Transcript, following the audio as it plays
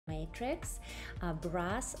matrix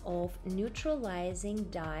brass of neutralizing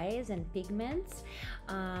dyes and pigments,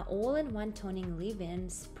 all-in-one toning leave-in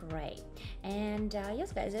spray. And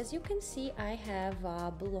yes guys, as you can see, I have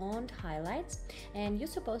blonde highlights, and you're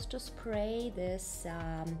supposed to spray this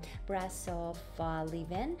brass of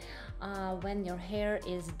leave-in when your hair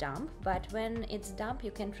is damp, but when it's damp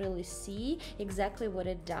you can't really see exactly what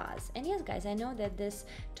it does. And yes guys, I know that this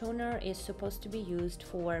toner is supposed to be used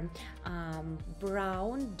for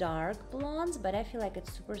brown dark blondes, but I feel like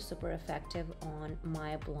it's super effective on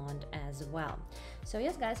my blonde as well. So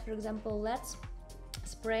yes guys, for example, let's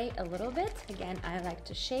spray a little bit. Again, I like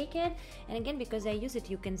to shake it, and again, because I use it,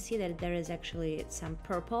 you can see that there is actually some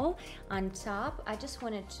purple on top. I just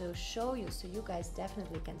wanted to show you so you guys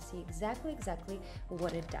definitely can see exactly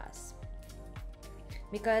what it does,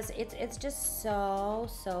 because it's just so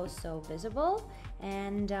visible.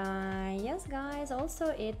 And yes guys,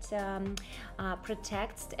 also it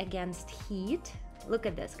protects against heat. Look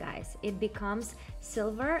at this guys, it becomes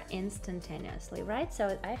silver instantaneously, right?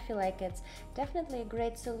 So I feel like it's definitely a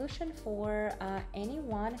great solution for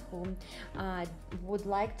anyone who would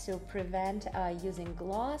like to prevent using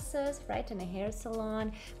glosses, right, in a hair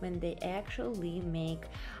salon, when they actually make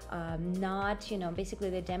not, you know,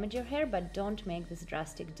 basically they damage your hair but don't make this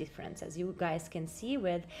drastic difference, as you guys can see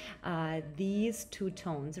with these two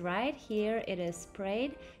tones. Right here it is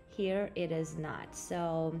sprayed, here it is not.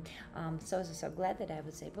 So so glad that I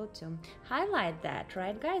was able to highlight that,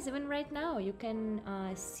 right guys? Even right now you can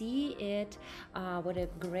see it, what a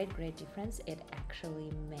great difference it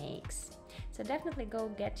actually makes. So definitely go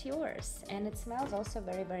get yours, and it smells also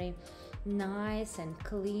very nice and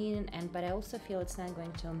clean, and but I also feel it's not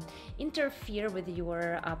going to interfere with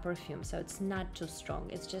your perfume, so it's not too strong.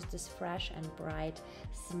 It's just this fresh and bright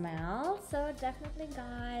smell. So definitely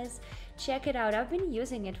guys, check it out. I've been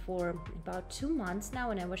using it for about 2 months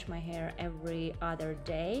now, and I wash my hair every other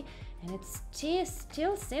day, and it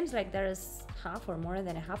still seems like there is half or more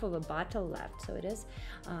than a half of a bottle left. So it is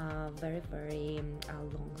very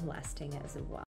long lasting as well.